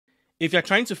If you're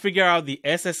trying to figure out the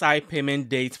SSI payment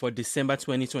date for December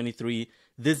 2023,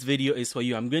 this video is for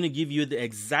you. I'm going to give you the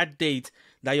exact date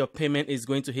that your payment is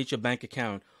going to hit your bank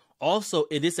account. Also,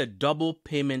 it is a double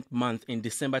payment month in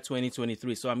December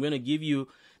 2023. So I'm going to give you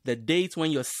the date when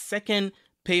your second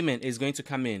payment is going to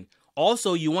come in.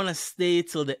 Also, you want to stay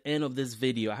till the end of this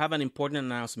video. I have an important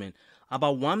announcement.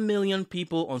 About 1 million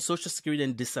people on Social Security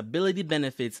and disability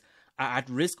benefits are at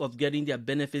risk of getting their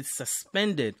benefits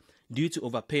suspended due to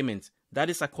overpayment. That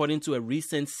is according to a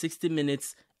recent 60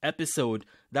 Minutes episode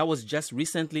that was just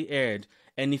recently aired.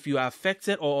 And if you are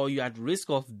affected or you're at risk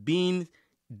of being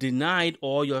denied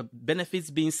or your benefits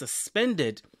being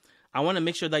suspended, I want to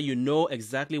make sure that you know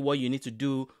exactly what you need to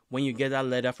do when you get that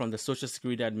letter from the Social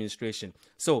Security Administration.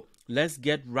 So let's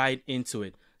get right into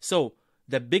it. So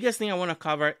the biggest thing I want to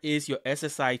cover is your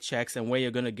SSI checks and where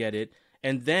you're going to get it.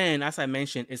 And then, as I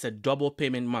mentioned, it's a double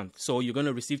payment month. So you're going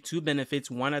to receive two benefits,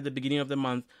 one at the beginning of the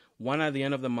month, one at the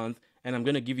end of the month, and I'm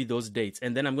going to give you those dates.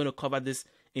 And then I'm going to cover this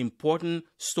important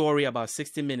story about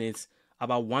 60 Minutes,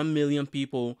 about 1 million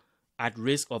people at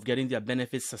risk of getting their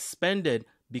benefits suspended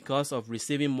because of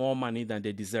receiving more money than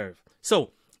they deserve.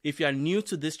 So if you are new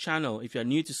to this channel, if you are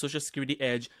new to Social Security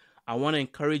Edge, I want to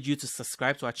encourage you to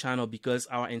subscribe to our channel because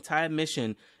our entire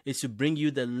mission is to bring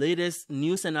you the latest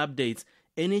news and updates.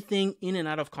 Anything in and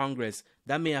out of Congress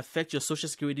that may affect your Social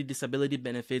Security disability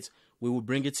benefits, we will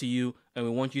bring it to you and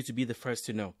we want you to be the first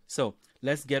to know. So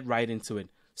let's get right into it.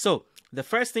 So the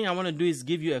first thing I want to do is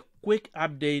give you a quick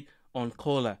update on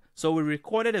COLA. So we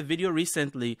recorded a video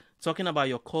recently talking about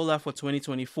your COLA for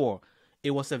 2024.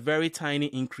 It was a very tiny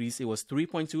increase. It was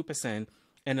 3.2%,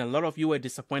 and a lot of you were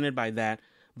disappointed by that.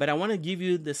 But I want to give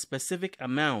you the specific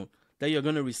amount that you're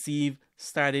going to receive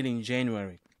starting in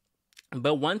January.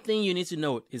 But one thing you need to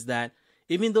note is that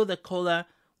even though the COLA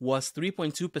was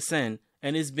 3.2%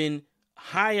 and it's been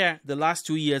higher the last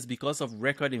 2 years because of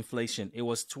record inflation, it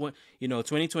was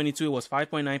 2022 it was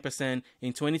 5.9%,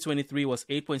 in 2023 it was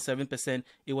 8.7%,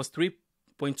 it was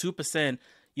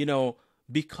 3.2%,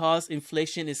 because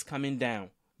inflation is coming down.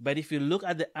 But if you look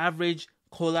at the average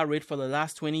COLA rate for the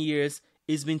last 20 years,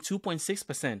 it's been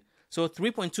 2.6%. So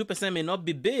 3.2% may not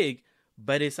be big,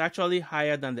 but it's actually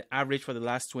higher than the average for the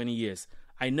last 20 years.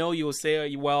 I know you will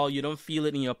say, well, you don't feel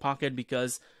it in your pocket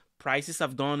because prices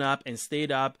have gone up and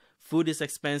stayed up. Food is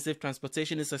expensive.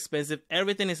 Transportation is expensive.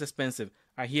 Everything is expensive.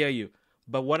 I hear you.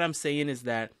 But what I'm saying is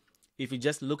that if you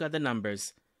just look at the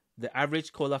numbers, the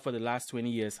average COLA for the last 20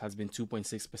 years has been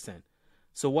 2.6%.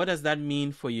 So what does that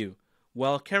mean for you?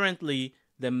 Well, currently,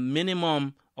 the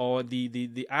minimum or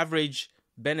the average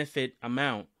benefit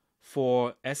amount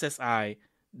for SSI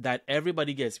that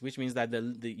everybody gets, which means that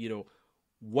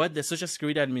what the Social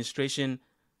Security Administration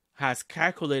has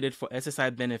calculated for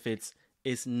SSI benefits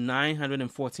is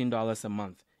 $914 a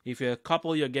month. If you're a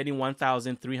couple, you're getting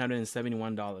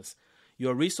 $1,371.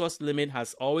 Your resource limit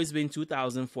has always been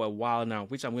 $2,000 for a while now,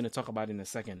 which I'm going to talk about in a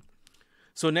second.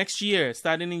 So next year,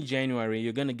 starting in January,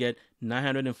 you're going to get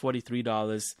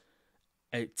 $943,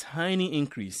 a tiny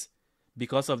increase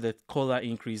because of the COLA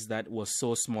increase that was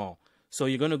so small. So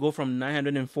you're going to go from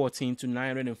 914 to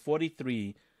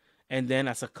 943, and then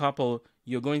as a couple,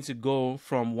 you're going to go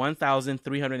from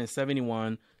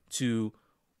 1,371 to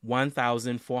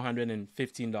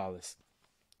 $1,415.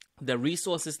 The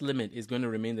resources limit is going to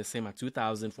remain the same at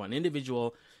 2,000 for an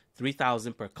individual,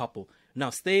 3,000 per couple.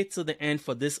 Now stay till the end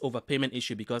for this overpayment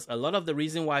issue, because a lot of the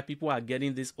reason why people are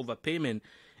getting this overpayment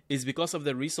is because of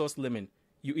the resource limit.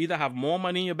 You either have more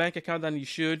money in your bank account than you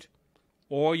should,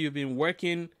 or you've been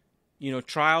working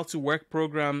trial to work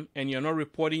program and you're not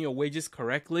reporting your wages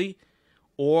correctly,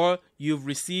 or you've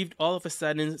received all of a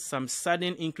sudden some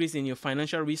sudden increase in your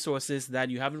financial resources that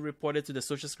you haven't reported to the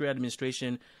Social Security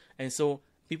Administration, and so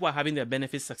people are having their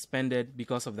benefits suspended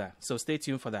because of that. So stay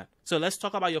tuned for that. So let's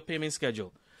talk about your payment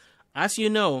schedule. As you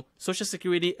know, Social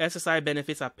Security SSI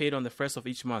benefits are paid on the first of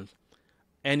each month.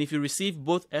 And if you receive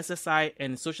both SSI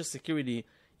and Social Security,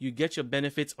 you get your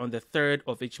benefits on the third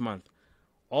of each month.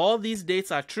 All these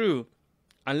dates are true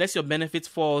unless your benefits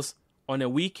falls on a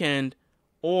weekend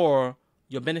or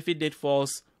your benefit date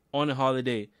falls on a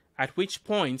holiday, at which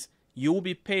point you will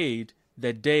be paid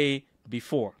the day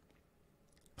before.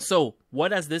 So what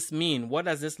does this mean? What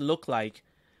does this look like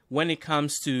when it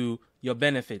comes to your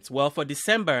benefits? Well, for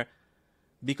December,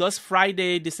 because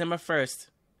Friday, December 1st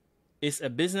is a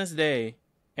business day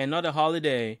and not a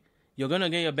holiday, you're going to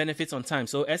get your benefits on time.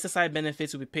 So SSI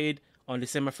benefits will be paid on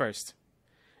December 1st.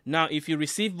 Now, if you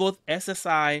receive both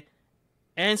SSI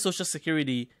and Social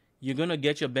Security, you're going to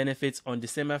get your benefits on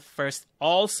December 1st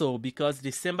also, because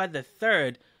December the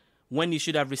 3rd, when you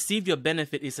should have received your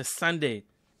benefit, is a Sunday.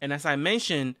 And as I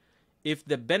mentioned, if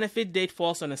the benefit date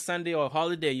falls on a Sunday or a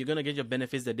holiday, you're going to get your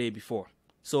benefits the day before.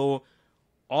 So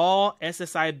all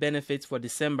SSI benefits for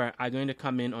December are going to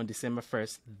come in on December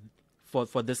 1st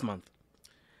for this month.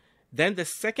 Then the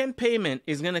second payment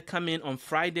is going to come in on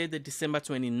Friday, the December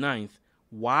 29th.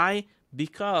 Why?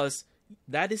 Because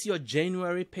that is your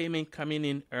January payment coming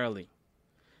in early.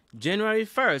 January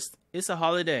 1st is a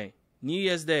holiday, New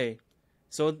Year's Day.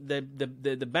 So the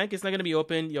bank is not going to be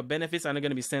open. Your benefits are not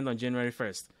going to be sent on January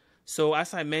 1st. So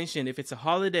as I mentioned, if it's a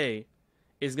holiday,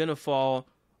 it's going to fall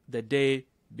the day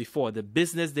before, the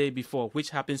business day before,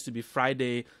 which happens to be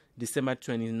Friday, December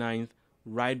 29th,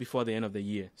 right before the end of the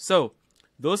year. So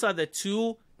those are the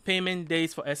two payment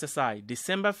dates for SSI,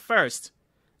 December 1st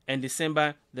and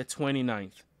December the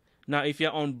 29th. Now, if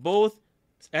you're on both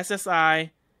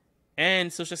SSI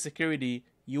and Social Security,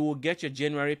 you will get your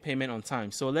January payment on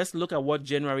time. So let's look at what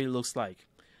January looks like.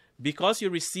 Because you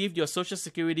received your Social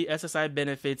Security SSI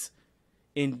benefits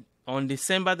on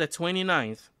December the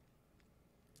 29th,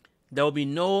 there will be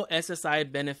no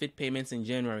SSI benefit payments in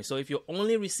January. So if you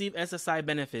only receive SSI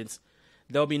benefits,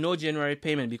 there will be no January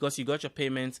payment because you got your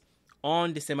payments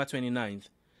on December 29th.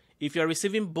 If you're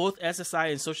receiving both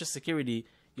SSI and Social Security,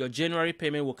 your January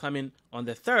payment will come in on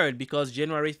the 3rd because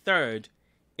January 3rd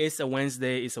is a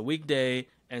Wednesday, it's a weekday,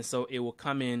 and so it will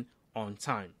come in on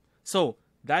time. So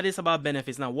that is about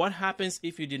benefits. Now, what happens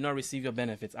if you did not receive your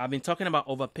benefits? I've been talking about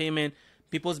overpayment,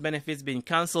 people's benefits being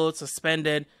canceled,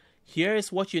 suspended. Here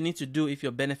is what you need to do if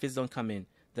your benefits don't come in.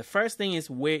 The first thing is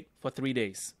wait for 3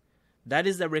 days. That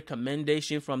is the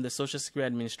recommendation from the Social Security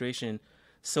Administration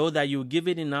so that you give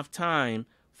it enough time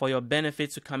for your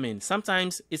benefits to come in.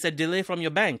 Sometimes it's a delay from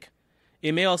your bank.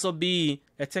 It may also be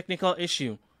a technical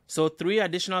issue. So 3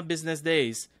 additional business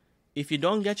days. If you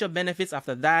don't get your benefits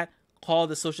after that, call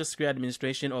the Social Security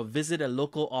Administration or visit a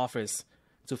local office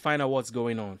to find out what's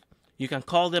going on. You can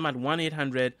call them at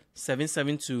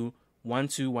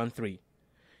 1-800-772-1213.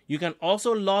 You can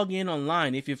also log in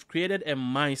online. If you've created a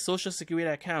My Social Security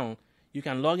account, you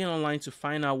can log in online to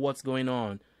find out what's going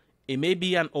on. It may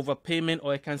be an overpayment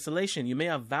or a cancellation. You may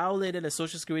have violated a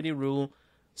Social Security rule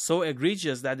so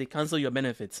egregious that they cancel your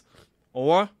benefits.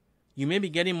 Or you may be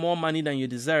getting more money than you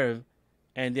deserve,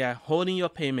 and they are holding your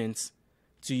payments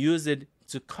to use it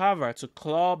to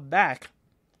claw back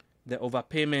the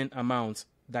overpayment amount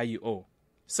that you owe.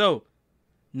 So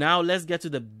now let's get to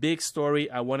the big story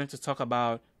I wanted to talk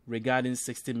about regarding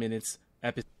 60 Minutes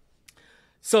episode.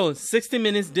 So 60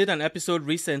 Minutes did an episode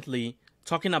recently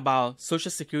talking about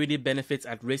Social Security benefits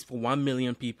at risk for 1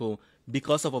 million people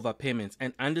because of overpayments.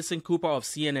 And Anderson Cooper of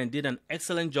CNN did an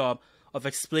excellent job of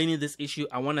explaining this issue.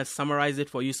 I want to summarize it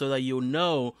for you so that you'll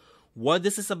know what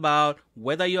this is about,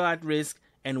 whether you're at risk,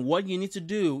 and what you need to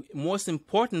do. Most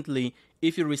importantly,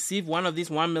 if you receive one of these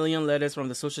 1 million letters from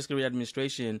the Social Security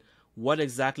Administration, what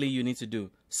exactly you need to do.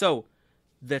 So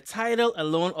the title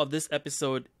alone of this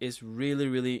episode is really,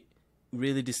 really,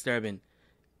 really disturbing.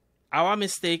 Our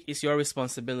mistake is your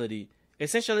responsibility.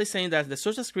 Essentially saying that the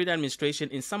Social Security Administration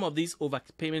in some of these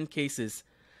overpayment cases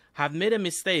have made a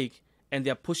mistake and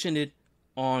they're pushing it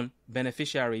on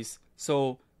beneficiaries.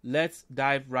 So let's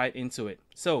dive right into it.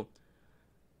 So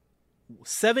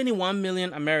 71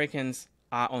 million Americans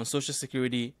are on Social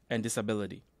Security and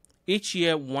disability. Each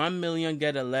year, 1 million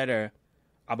get a letter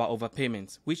about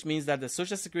overpayments, which means that the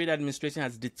Social Security Administration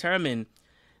has determined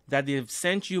that they've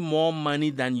sent you more money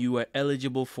than you were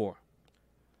eligible for.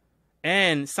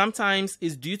 And sometimes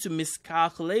it's due to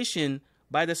miscalculation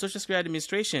by the Social Security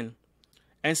Administration.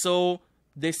 And so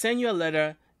they send you a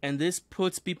letter, and this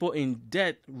puts people in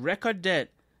debt, record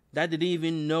debt, that they didn't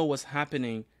even know was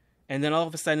happening. And then all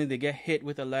of a sudden they get hit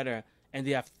with a letter, and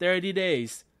they have 30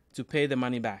 days to pay the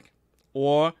money back.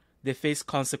 Or they face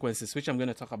consequences, which I'm going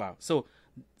to talk about. So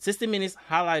 60 Minutes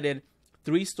highlighted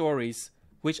 3 stories,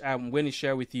 which I'm going to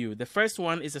share with you. The first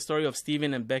one is the story of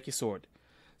Stephen and Becky Sword.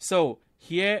 So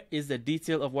here is the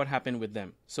detail of what happened with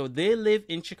them. So they live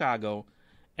in Chicago,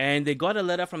 and they got a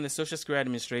letter from the Social Security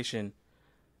Administration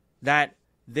that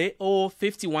they owe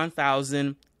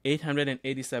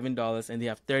 $51,887, and they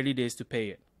have 30 days to pay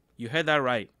it. You heard that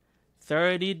right.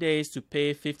 30 days to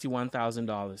pay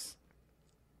 $51,000.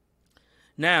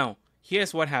 Now,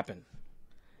 here's what happened.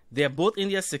 They're both in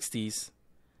their 60s,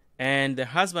 and their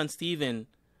husband, Stephen,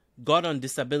 got on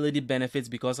disability benefits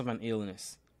because of an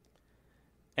illness.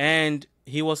 And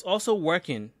he was also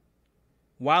working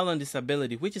while on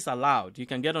disability, which is allowed. You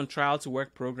can get on trial to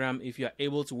work program if you're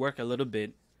able to work a little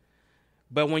bit.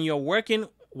 But when you're working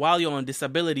while you're on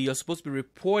disability, you're supposed to be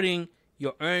reporting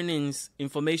your earnings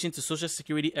information to Social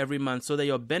Security every month so that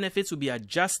your benefits will be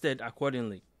adjusted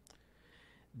accordingly.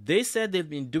 They said they've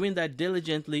been doing that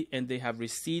diligently, and they have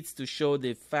receipts to show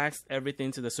they've faxed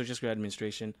everything to the Social Security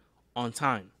Administration on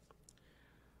time.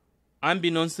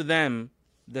 Unbeknownst to them,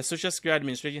 the Social Security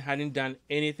Administration hadn't done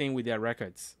anything with their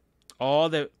records. All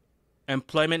the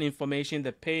employment information,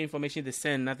 the pay information they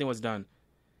sent, nothing was done.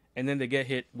 And then they get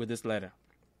hit with this letter.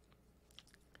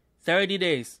 30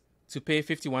 days to pay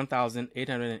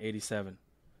 $51,887.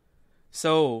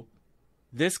 So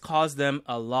this caused them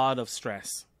a lot of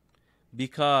stress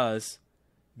because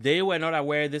they were not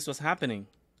aware this was happening.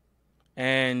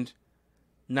 And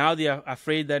now they are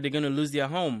afraid that they're going to lose their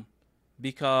home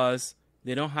because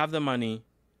they don't have the money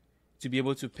to be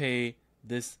able to pay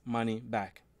this money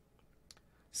back.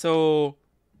 So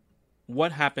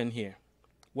what happened here?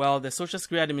 Well, the Social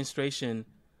Security Administration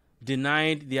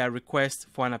denied their request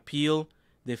for an appeal.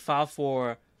 They filed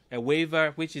for a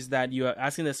waiver, which is that you are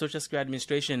asking the Social Security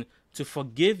Administration to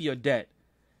forgive your debt.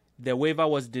 The waiver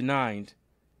was denied.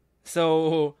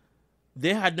 So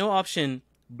they had no option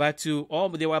but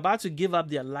they were about to give up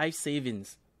their life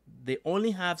savings. They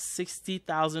only have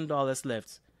 $60,000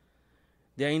 left.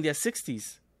 They're in their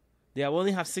 60s. They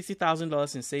only have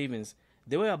 $60,000 in savings.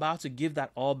 They were about to give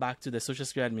that all back to the Social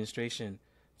Security Administration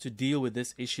to deal with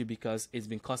this issue because it's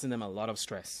been causing them a lot of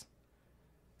stress.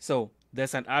 So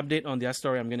there's an update on their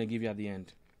story I'm going to give you at the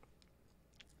end.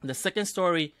 The second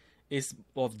story is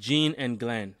of Jean and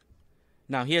Glenn.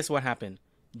 Now, here's what happened.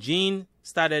 Jean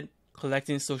started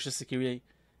collecting Social Security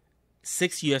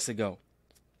 6 years ago.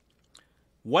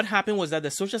 What happened was that the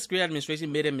Social Security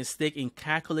Administration made a mistake in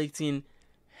calculating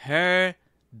her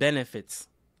benefits.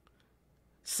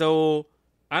 So,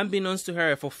 unbeknownst to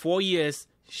her, for 4 years,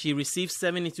 she received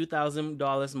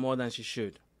 $72,000 more than she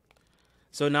should.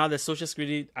 So now the Social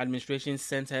Security Administration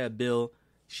sent her a bill.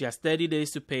 She has 30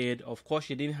 days to pay it. Of course,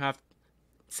 she didn't have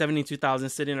 $72,000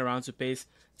 sitting around to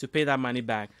pay that money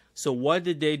back. So what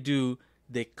did they do?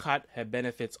 They cut her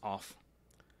benefits off.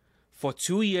 For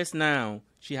 2 years now,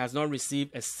 she has not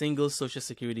received a single Social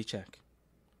Security check.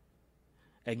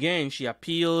 Again, she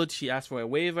appealed. She asked for a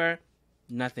waiver.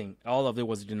 Nothing. All of it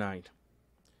was denied.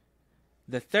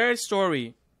 The third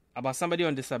story about somebody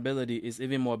on disability is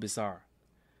even more bizarre.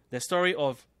 The story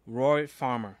of Roy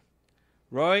Farmer.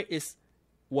 Roy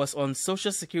was on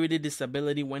Social Security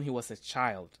disability when he was a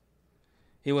child.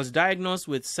 He was diagnosed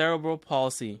with cerebral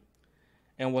palsy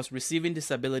and was receiving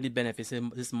disability benefits.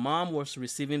 His mom was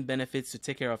receiving benefits to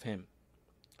take care of him.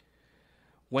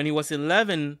 When he was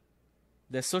 11,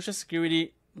 the Social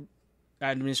Security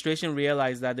Administration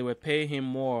realized that they were paying him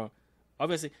more.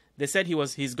 Obviously, they said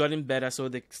he's gotten better, so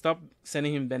they stopped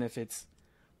sending him benefits.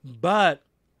 But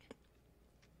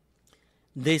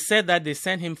they said that they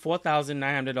sent him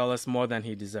 $4,900 more than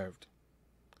he deserved.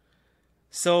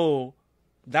 So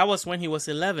that was when he was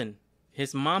 11.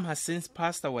 His mom has since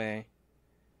passed away.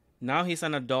 Now he's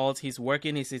an adult. He's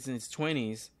working. He's in his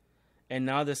 20s. And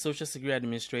now the Social Security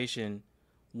Administration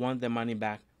want the money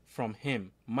back from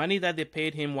him. Money that they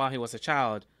paid him while he was a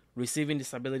child, receiving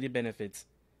disability benefits.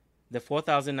 The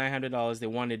 $4,900, they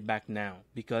want it back now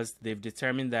because they've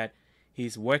determined that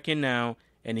he's working now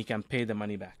and he can pay the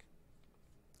money back.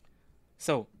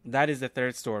 So that is the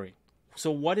third story.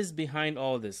 So what is behind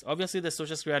all this? Obviously, the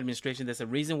Social Security Administration, there's a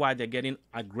reason why they're getting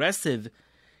aggressive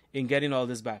in getting all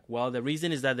this back. Well, the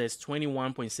reason is that there's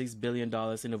 $21.6 billion in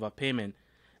overpayment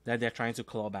that they're trying to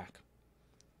claw back.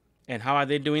 And how are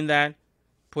they doing that?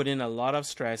 Putting a lot of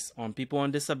stress on people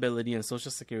on disability and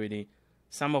Social Security,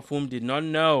 some of whom did not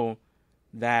know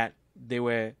that they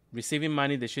were receiving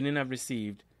money they shouldn't have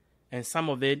received. And some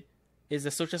of it is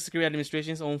the Social Security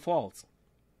Administration's own fault.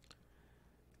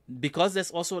 Because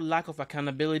there's also a lack of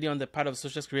accountability on the part of the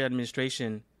Social Security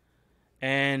Administration,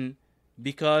 and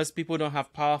because people don't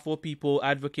have powerful people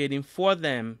advocating for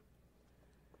them,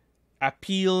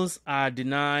 appeals are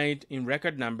denied in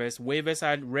record numbers, waivers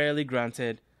are rarely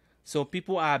granted, so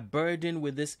people are burdened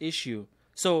with this issue.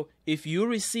 So if you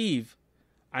receive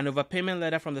an overpayment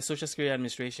letter from the Social Security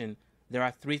Administration, there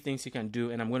are 3 things you can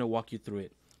do, and I'm going to walk you through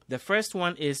it. The first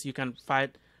one is you can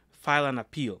file an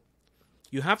appeal.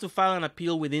 You have to file an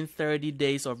appeal within 30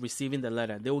 days of receiving the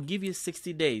letter. They will give you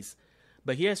 60 days.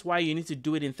 But here's why you need to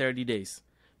do it in 30 days.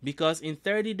 Because in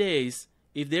 30 days,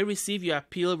 if they receive your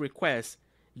appeal request,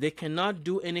 they cannot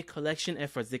do any collection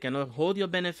efforts. They cannot hold your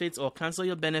benefits or cancel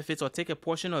your benefits or take a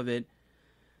portion of it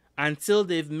until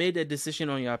they've made a decision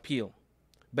on your appeal.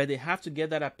 But they have to get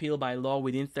that appeal by law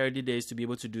within 30 days to be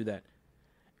able to do that.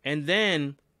 And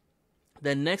then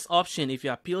the next option, if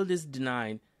your appeal is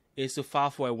denied, is to file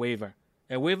for a waiver.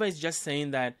 A waiver is just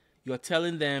saying that you're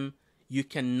telling them you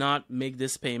cannot make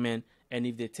this payment, and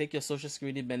if they take your Social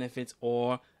Security benefits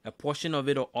or a portion of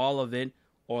it or all of it,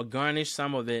 or garnish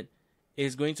some of it,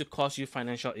 is going to cause you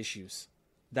financial issues.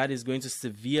 That is going to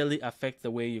severely affect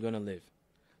the way you're going to live.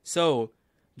 So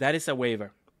that is a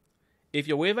waiver. If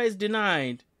your waiver is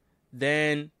denied,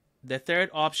 then the third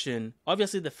option,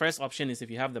 obviously the first option is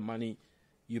if you have the money,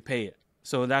 you pay it.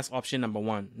 So that's option number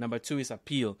 1. Number 2 is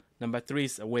appeal. Number 3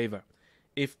 is a waiver.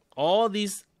 If all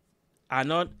these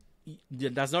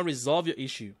does not resolve your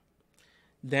issue,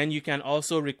 then you can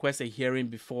also request a hearing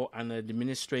before an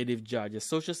administrative judge, a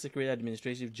Social Security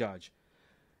administrative judge.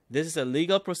 This is a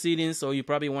legal proceeding, so you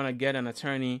probably want to get an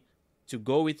attorney to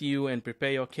go with you and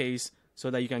prepare your case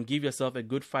so that you can give yourself a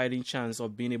good fighting chance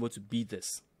of being able to beat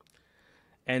this.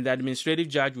 And the administrative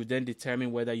judge will then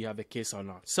determine whether you have a case or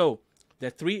not. So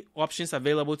the 3 options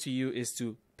available to you is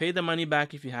to pay the money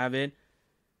back if you have it,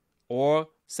 or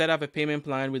set up a payment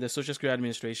plan with the Social Security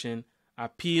Administration,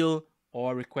 appeal,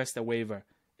 or request a waiver.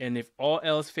 And if all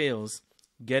else fails,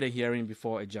 get a hearing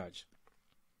before a judge.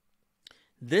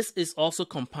 This is also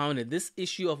compounded. This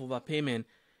issue of overpayment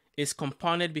is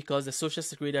compounded because the Social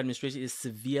Security Administration is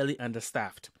severely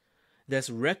understaffed.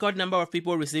 There's record number of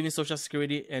people receiving Social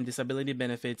Security and disability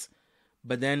benefits,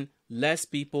 but then less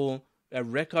people, a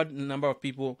record number of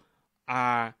people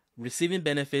are receiving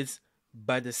benefits,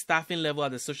 but the staffing level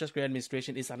at the Social Security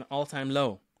Administration is at an all-time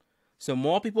low. So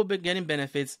more people getting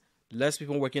benefits, less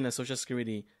people working at Social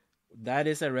Security. That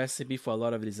is a recipe for a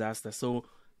lot of disaster. So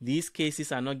these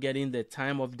cases are not getting the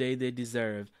time of day they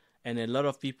deserve, and a lot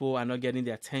of people are not getting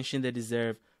the attention they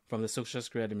deserve from the Social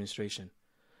Security Administration.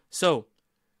 So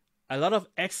a lot of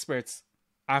experts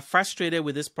are frustrated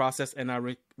with this process and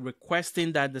are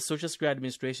requesting that the Social Security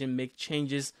Administration make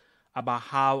changes about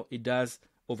how it does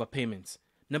overpayments.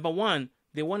 Number 1,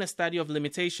 they want a study of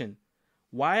limitation.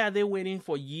 Why are they waiting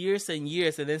for years and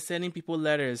years and then sending people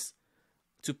letters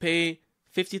to pay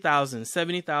 $50,000,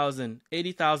 $70,000,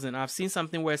 $80,000? I've seen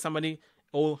something where somebody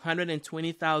owed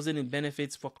 $120,000 in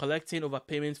benefits for collecting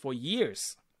overpayments for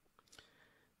years.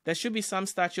 There should be some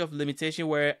statute of limitation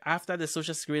where after the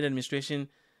Social Security Administration,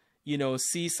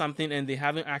 sees something and they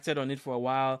haven't acted on it for a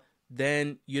while,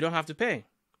 then you don't have to pay.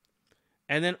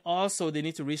 And then also they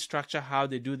need to restructure how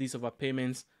they do these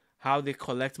overpayments, how they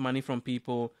collect money from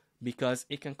people, because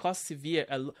it can cause severe.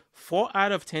 4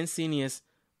 out of 10 seniors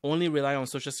only rely on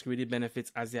Social Security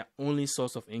benefits as their only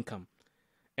source of income.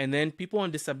 And then people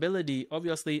on disability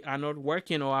obviously are not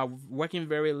working or are working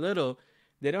very little.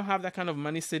 They don't have that kind of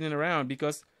money sitting around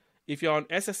because if you're on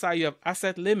SSI, you have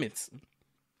asset limits.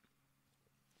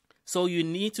 So you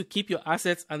need to keep your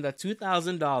assets under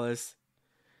 $2,000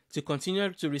 to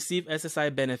continue to receive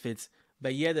SSI benefits.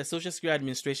 But yet the Social Security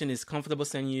Administration is comfortable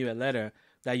sending you a letter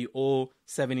that you owe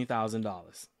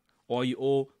 $70,000 or you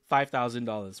owe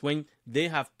 $5,000 when they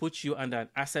have put you under an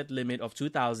asset limit of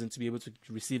 $2,000 to be able to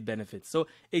receive benefits. So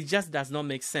it just does not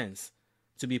make sense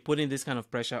to be putting this kind of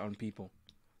pressure on people.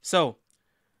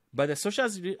 But the Social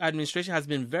Security Administration has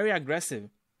been very aggressive.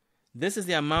 This is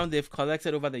the amount they've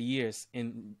collected over the years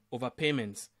in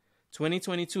overpayments.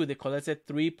 2022, they collected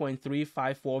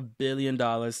 $3.354 billion,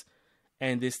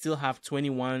 and they still have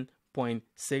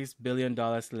 $21.6 billion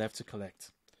left to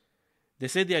collect. They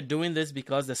say they are doing this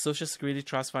because the Social Security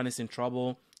Trust Fund is in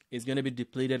trouble. It's going to be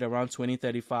depleted around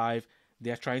 2035.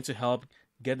 They are trying to help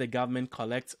get the government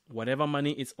collect whatever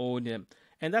money it's owed them.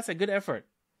 And that's a good effort.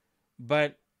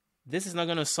 But this is not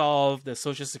going to solve the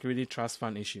Social Security Trust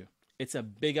Fund issue. It's a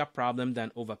bigger problem than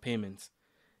overpayments.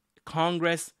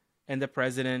 Congress and the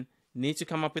president need to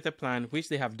come up with a plan, which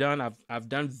they have done. I've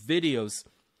done videos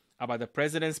about the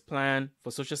president's plan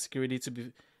for Social Security to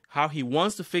be how he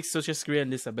wants to fix Social Security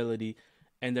and disability,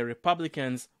 and the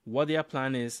Republicans, what their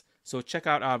plan is. So check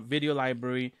out our video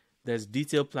library. There's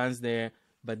detailed plans there,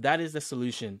 but that is the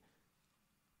solution.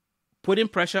 Putting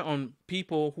pressure on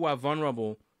people who are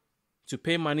vulnerable to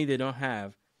pay money they don't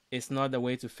have is not the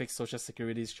way to fix Social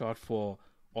Security's shortfall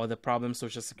or the problem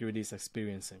Social Security is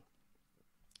experiencing.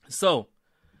 So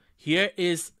here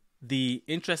is the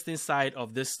interesting side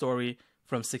of this story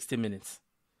from 60 Minutes.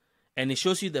 And it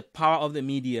shows you the power of the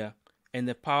media and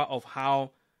the power of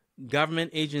how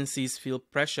government agencies feel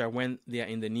pressure when they are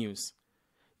in the news.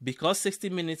 Because 60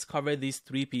 Minutes covered these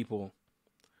 3 people.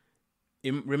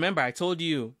 Remember, I told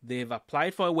you they've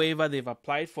applied for a waiver, they've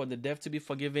applied for the debt to be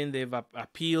forgiven, they've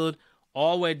appealed,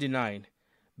 all were denied.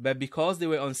 But because they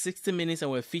were on 60 Minutes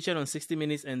and were featured on 60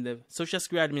 Minutes and the Social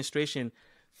Security Administration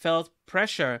felt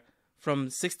pressure from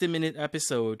 60 Minute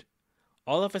episode,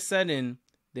 all of a sudden,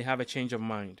 they have a change of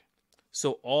mind.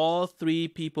 So all 3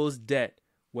 people's debt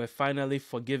were finally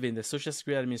forgiven. The Social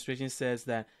Security Administration says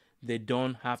that they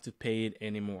don't have to pay it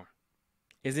anymore.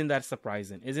 Isn't that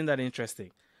surprising? Isn't that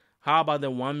interesting? How about the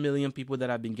 1 million people that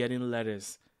have been getting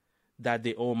letters that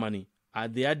they owe money? Are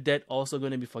their debt also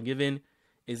going to be forgiven?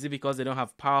 Is it because they don't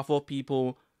have powerful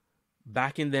people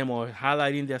backing them or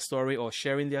highlighting their story or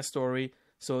sharing their story,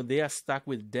 so they are stuck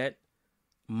with debt,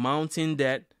 mounting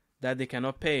debt that they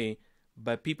cannot pay,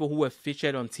 but people who were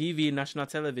featured on TV, national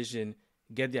television,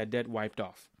 get their debt wiped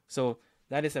off? So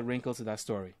that is a wrinkle to that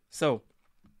story. So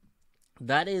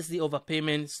that is the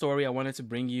overpayment story I wanted to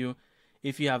bring you.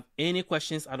 If you have any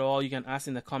questions at all, you can ask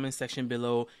in the comment section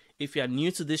below. If you are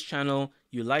new to this channel,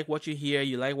 you like what you hear,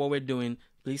 you like what we're doing,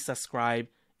 please subscribe.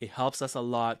 It helps us a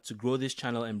lot to grow this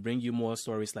channel and bring you more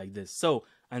stories like this. So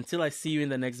until I see you in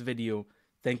the next video,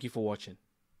 thank you for watching.